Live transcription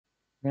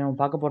நம்ம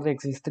பார்க்க போகிறது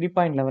exercise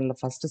 3.11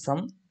 first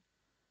sum.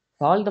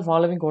 Solve the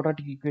following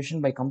quadratic equation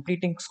by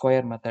completing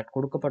square method.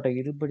 கொடுக்கப்பட்ட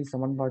இருபடி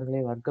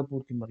சமன்பாடுகளை வர்க்க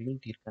பூர்த்தி முறையில்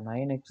தீர்க்க.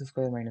 9x²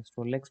 -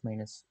 12x -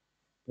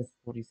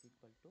 +4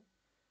 =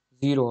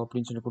 0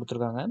 அப்படின்னு சொல்லி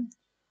கொடுத்துருக்காங்க.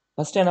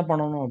 ஃபர்ஸ்ட் என்ன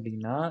பண்ணணும்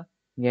அப்படின்னா,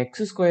 இங்கே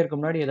எக்ஸ் ஸ்கொயருக்கு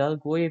முன்னாடி ஏதாவது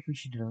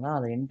கோஎஃபிஷியன்ட் இருந்தால்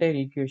அதை என்டையர்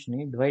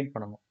ஈக்குவேஷனையும் டிவைட்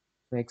பண்ணணும்.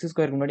 ஸோ எக்ஸ்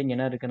ஸ்கொயருக்கு முன்னாடி இங்கே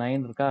என்ன இருக்குது,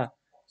 9 இருக்கா.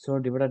 So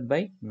divided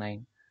by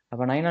 9.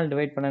 அப்போ 9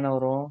 டிவைட் பண்ண என்ன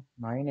வரும்,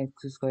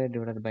 9x²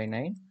 divided by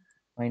 9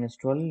 minus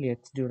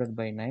 12x divided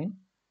by 9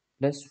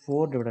 plus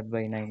 4 divided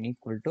by 9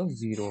 equal to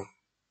 0.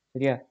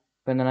 சரியா?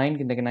 இப்போ இந்த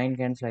 9 இந்த 9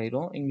 கேன்சல்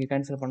ஆயிரும். இங்கே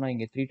கேன்சல் பண்ணால்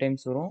இங்கே 3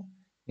 டைம்ஸ் வரும்.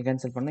 இங்கே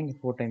கேன்சல் பண்ணால் இங்கே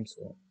 4 டைம்ஸ்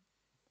வரும்.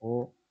 ஓ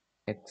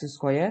X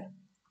square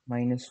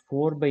minus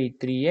 4 by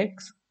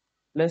 3x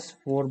plus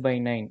 4 by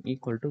 9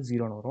 equal to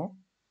 0ன்னு வரும்.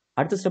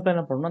 அடுத்த ஸ்டெப்பில்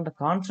என்ன பண்ணணும், அந்த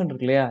கான்ஸ்டன்ட்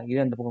இருக்கு இல்லையா,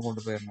 இதை அந்த பக்கம்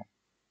கொண்டு போயிடணும்.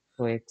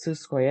 So X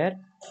square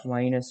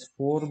minus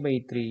 4 by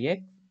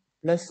 3x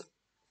plus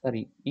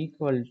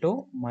equal to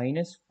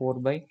minus 4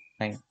 by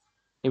 9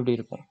 இப்படி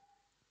இருக்கும்.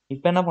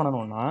 இப்போ என்ன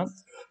பண்ணணும்னா,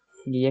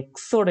 இங்கே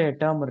எக்ஸோடைய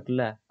டேர்ம்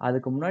இருக்குல்ல,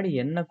 அதுக்கு முன்னாடி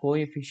என்ன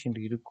கோஎஃபிஷியன்ட்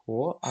இருக்கோ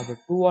அதை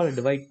 2ஆல்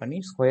டிவைட் பண்ணி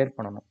ஸ்கொயர்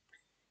பண்ணணும்.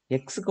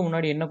 எக்ஸுக்கு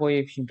முன்னாடி என்ன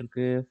கோஎஃபிஷியன்ட்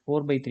இருக்கு,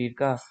 4/3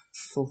 இருக்கா.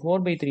 ஸோ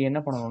 4/3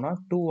 என்ன பண்ணணும்னா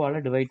 2ஆல்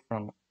டிவைட்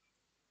பண்ணணும்.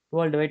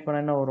 2ஆல் டிவைட் பண்ண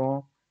என்ன வரும்,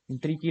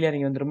 3 கீழே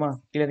இறங்கி வந்துருமா,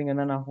 கீழே இறங்கி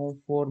வந்தால் என்ன ஆகும்,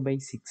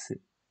 4/6.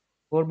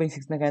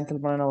 4/6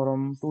 கேன்சல் பண்ண என்ன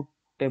வரும், 2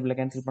 டேபிளில்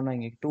கேன்சல் பண்ணால்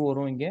இங்கே 2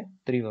 வரும், இங்கே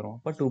 3 வரும்.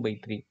 அப்போ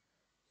 2/3.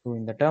 ஸோ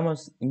இந்த டேர்மை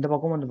இந்த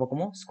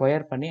பக்கமும்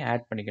ஸ்கொயர் பண்ணி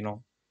ஆட் பண்ணிக்கணும்.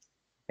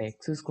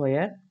 x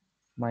square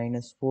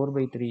minus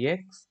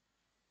 4/3x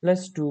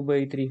plus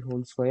 2/3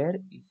 whole square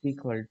is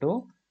equal to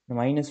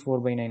minus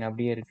 4/9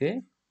 அப்படியே இருக்கு.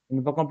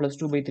 இந்த பக்கம் plus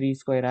 2/3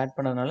 ஸ்கொயர் ஆட்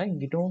பண்ணதுனால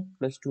இங்கிட்டும்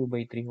plus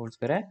 2/3 whole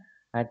square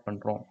ஆட்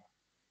பண்ணுறோம்.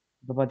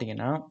 இப்போ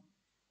பார்த்தீங்கன்னா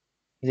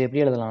இது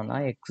எப்படி எழுதலாம்னா,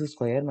 x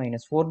square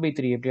minus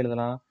 4/3 எப்படி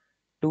எழுதலாம்,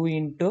 2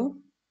 into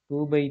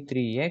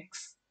 2/3x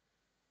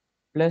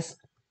plus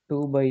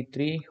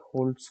 2/3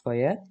 whole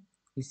square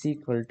is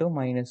equal to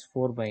minus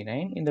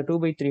 4/9. இந்த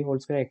 2/3 whole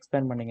square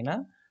expand பண்ணிங்கன்னா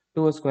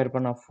 2 ஸ்கொயர்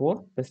பண்ணால் 4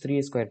 ப்ளஸ் 3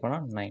 ஸ்கொயர்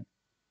பண்ணால் 9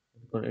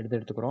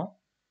 எடுத்துக்கிறோம்.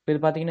 இப்போ இது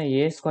பார்த்தீங்கன்னா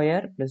a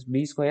square plus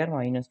b square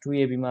minus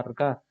 2ab மாதிரி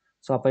இருக்கா.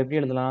 ஸோ அப்போ எப்படி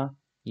எழுதலாம்,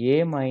 a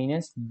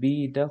minus b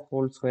the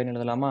whole ஸ்கொயர்னு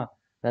எழுதலாமா.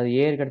 அதாவது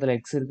a இருக்க இடத்துல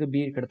x இருக்குது, b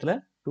இருக்க இடத்துல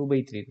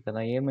 2/3 இருக்குது.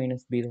 அதான் a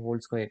minus b the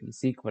whole square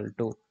is equal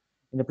to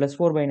இந்த ப்ளஸ்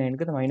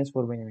 4/9க்கு இந்த மைனஸ்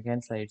 4/9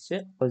 கேன்சல் ஆயிடுச்சு.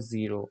 அப்போ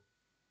 0.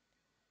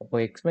 அப்போ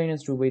x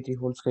minus 2/3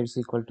 whole square is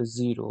equal to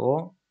 0.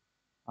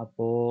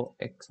 அப்போ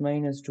x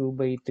minus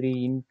 2/3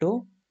 into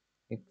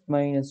x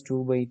minus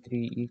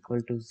 2/3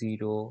 equal to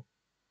 0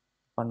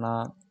 பண்ணா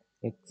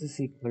x is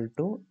equal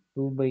to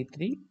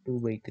 2/3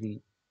 2/3.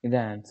 இது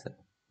ஆன்சர்.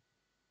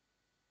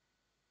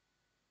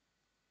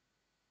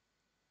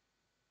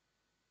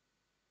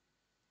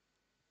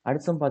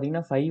 அடுத்து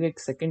பார்த்தீங்கன்னா 5x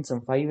second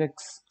sum, 5x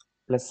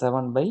plus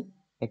 7 by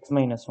x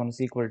minus 1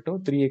 is equal to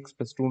 3x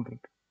plus 2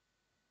 இருக்கு.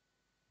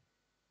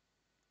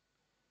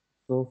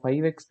 So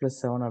 5x plus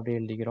 7 அப்படியே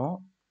எழுதிக்கிறோம்.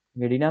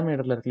 இங்கே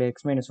டினாமினேட்டரில் இருக்கல x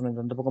minus 1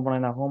 இந்த பக்கம் போனால்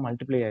என்ன ஆகும்,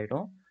 மல்டிப்ளை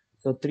ஆகிடும்.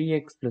 So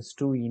 3x plus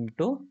 2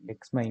 into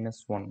x minus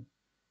 1.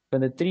 இப்போ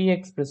இந்த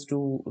 3x plus 2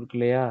 இருக்கு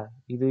இல்லையா,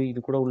 இது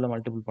கூட உள்ள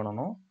மல்டிபிள்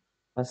பண்ணணும்.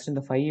 ஃபர்ஸ்ட்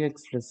இந்த 5x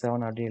plus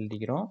 7 அப்படியே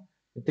எழுதிக்கிறோம்.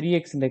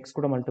 3x இந்த x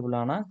கூட மல்டிபிள்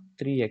ஆனால்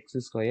 3x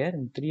ஸ்கொயர்,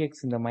 இந்த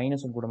 3x இந்த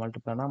மைனஸ் 1 கூட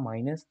மல்டிபிள் ஆனால்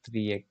மைனஸ்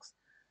 3x.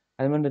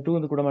 அது மாதிரி இந்த 2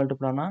 இந்த கூட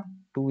மல்டிபிள் ஆனால்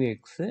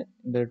 2x,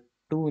 இந்த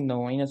 2 இந்த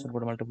மைனஸ் 1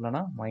 கூட மல்டிபிள்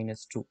ஆனால்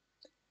மைனஸ் 2.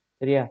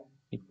 சரியா?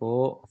 இப்போ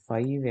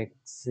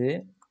 5x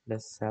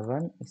plus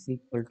 7 is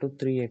equal to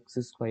 3x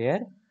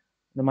square.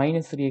 இந்த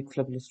மைனஸ்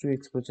 3xல ப்ளஸ்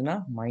 2x போச்சுன்னா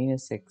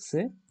மைனஸ் எக்ஸ்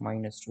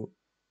மைனஸ் 2.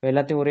 இப்போ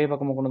எல்லாத்தையும் ஒரே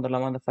பக்கமாக கொண்டு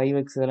வந்துடலாமா, அந்த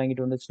 5x இதெல்லாம்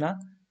இங்கிட்டு வந்துச்சுன்னா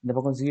இந்த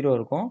பக்கம் 0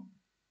 இருக்கும்.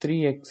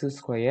 3x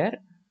square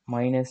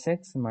minus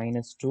X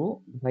minus 2.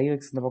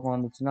 5x இந்த பக்கம்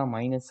வந்துச்சுன்னா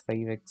மைனஸ்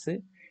 5x,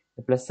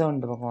 ப்ளஸ் 7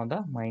 இந்த பக்கம்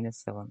வந்தால் மைனஸ்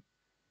 7.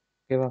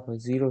 ஓகேவா? இப்போ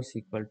 0 is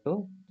equal to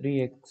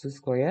 3x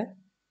square.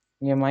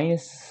 இங்கே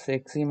மைனஸ்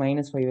எக்ஸையும்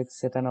மைனஸ் 5x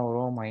சேர்த்தானா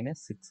வரும்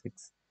minus 6x.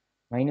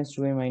 Minus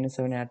 2 minus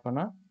 7 add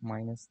பண்ணால்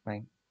மைனஸ்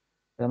 9.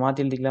 அதை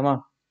மாற்றி எழுதிக்கலாமா,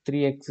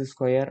 3x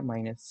square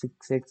minus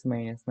 6x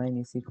minus 9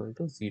 is equal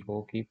to 0.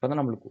 Okay, இப்போ தான்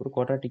நம்மளுக்கு ஒரு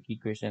குவாட்ராட்டிக்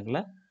ஈக்குவேஷனில்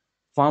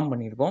ஃபார்ம்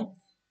பண்ணியிருக்கோம்.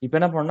 இப்போ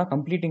என்ன பண்ணணும்னா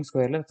கம்ப்ளீட்டிங்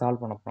ஸ்கொயரில்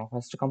சால்வ் பண்ண போகிறோம்.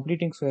 ஃபர்ஸ்ட்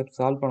கம்ப்ளீட்டிங் ஸ்கொயர்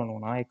சால்வ்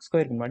பண்ணணும்னா எக்ஸ்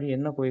ஸ்கொயருக்கு முன்னாடி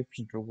என்ன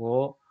கோஎஃபிஷியன்ட் இருக்கோ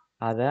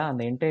அதை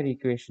அந்த என்டையர்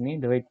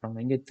ஈக்குவேஷனையும் டிவைட்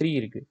பண்ணணும். இங்கே 3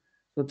 இருக்குது.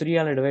 ஸோ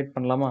 3ஆல் டிவைட்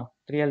பண்ணலாமா,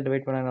 3ஆல்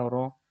டிவைட் பண்ண என்ன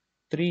வரும்,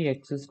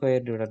 3x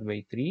square divide by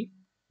 3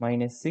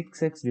 minus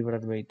 6x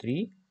divide by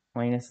 3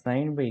 minus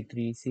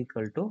 9/3 is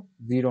equal to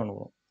 0ன்னு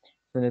வரும்.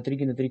 ஸோ இந்த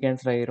 3க்கு இந்த 3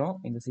 கேன்சல் ஆகிரும்.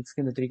 இந்த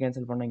 6க்கு இந்த 3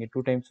 கேன்சல் பண்ணால் இங்கே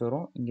 2 டைம்ஸ்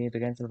வரும். இங்கே இதை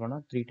கேன்சல்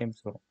பண்ணால் 3 டைம்ஸ்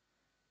வரும்.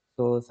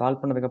 ஸோ சால்வ்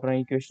பண்ணதுக்கப்புறம்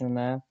ஈக்குவேஷன்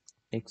என்ன,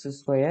 X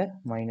square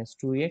minus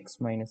 2x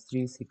minus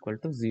 3 is equal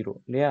to 0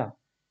 இல்லையா.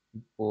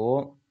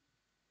 இப்போது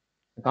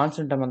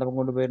கான்ஸ்டன்ட் டைம் அந்த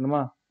பக்கம் கொண்டு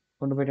போயிடணுமா,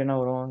 கொண்டு போயிட்டு என்ன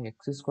வரும்,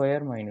 எக்ஸ்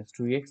ஸ்கொயர் மைனஸ்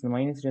 2x, இந்த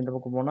மைனஸ் 3 இந்த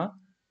பக்கம் போனால்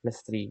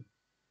ப்ளஸ் 3.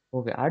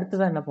 ஓகே,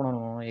 அடுத்ததான் என்ன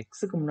பண்ணணும்,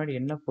 எக்ஸுக்கு முன்னாடி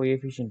என்ன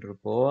கோஎஃபிஷியன்ட்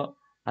இருக்கோ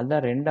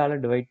அதான்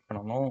 2ஆல் டிவைட்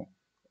பண்ணணும்.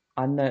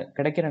 அந்த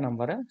கிடைக்கிற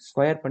நம்பரை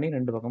ஸ்கொயர் பண்ணி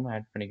 2 பக்கமும்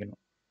ஆட் பண்ணிக்கணும்.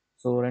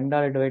 ஸோ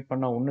 2ஆல் டிவைட்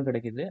பண்ணால் 1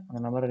 கிடைக்குது, அந்த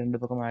நம்பரை 2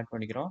 பக்கமும் ஆட்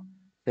பண்ணிக்கிறோம்.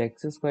 So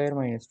X square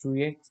minus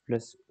 2x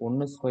plus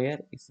 1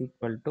 square is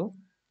equal to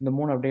இந்த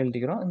 3 அப்படியே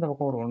எழுதிக்கிறோம். இந்த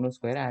பக்கம் ஒரு 1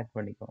 ஸ்கொயர் ஆட்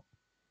பண்ணிக்கிறோம்.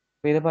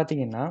 இப்போ இதை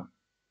பார்த்தீங்கன்னா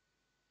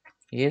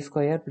ஏ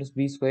square plus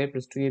B square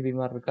plus 2ab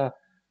மாதிரி இருக்கா.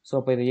 ஸோ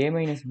அப்போ இதை ஏ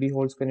மைனஸ் பி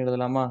ஹோல் ஸ்கொயர்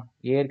எழுதலாமா.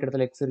 ஏ இருக்க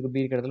இடத்துல எக்ஸ் இருக்குது, பி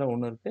இருக்க இடத்துல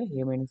 1 இருக்குது.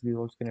 ஏ மைனஸ் பி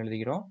ஹோல் ஸ்கொயர்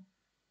எழுதிக்கிறோம்.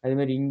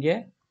 அதேமாதிரி இங்கே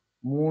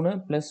 3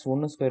 ப்ளஸ்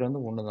 1 ஸ்கொயர்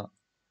வந்து 1 தான்.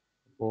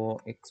 இப்போது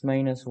X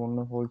minus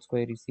 1 whole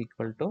square is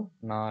equal to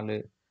 4.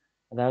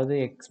 அதாவது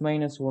X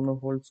minus 1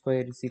 whole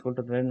square is equal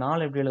to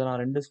 4 எப்படி எழுதலாம்,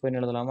 2 ஸ்கொயர்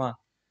எழுதலாமா.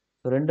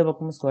 ஸோ ரெண்டு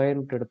பக்கமும் ஸ்கொயர்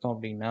ரூட் எடுத்தோம்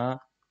அப்படின்னா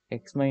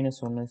X minus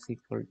 1 is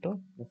equal to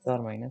plus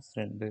R minus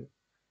 2.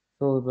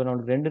 So இப்போ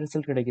நம்மளுக்கு ரெண்டு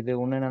ரிசல்ட் கிடைக்குது.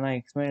 ஒன்று என்னன்னா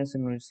X minus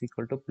 1 is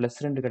equal to plus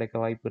 2 கிடைக்க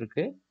வாய்ப்பு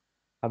இருக்குது.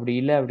 அப்படி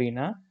இல்லை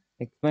அப்படின்னா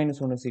X minus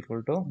 1 is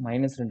equal to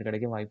minus 2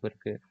 கிடைக்க வாய்ப்பு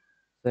இருக்குது.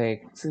 So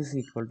X is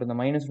equal to இந்த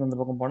மைனஸ் இந்த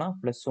பக்கம் போனால்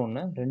ப்ளஸ்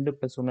 1, 2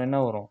 ப்ளஸ் 1 என்ன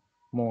வரும்,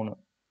 3.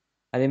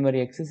 அதே மாதிரி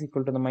எக்ஸ் இஸ்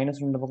ஈக்குவல் டு இந்த மைனஸ்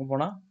இந்த பக்கம்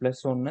போனால்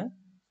ப்ளஸ் 1,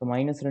 ஸோ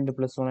மைனஸ் 2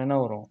 ப்ளஸ் 1 என்ன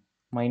வரும்,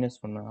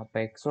 -1. அப்போ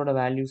எக்ஸோட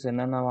வேல்யூஸ்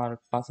என்னென்ன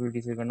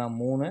பாசிபிலிட்டிஸ் இருக்குன்னா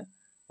 3,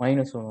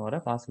 -1 வர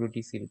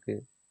பாசிபிலிட்டிஸ்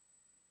இருக்குது.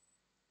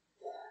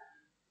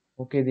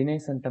 ஓகே,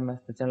 தினேஷ் சென்டம்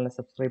மேத்ஸ் சேனலை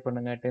சப்ஸ்கிரைப்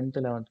பண்ணுங்கள். 10th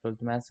 11th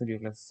 12th maths video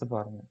classes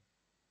பாருங்கள்.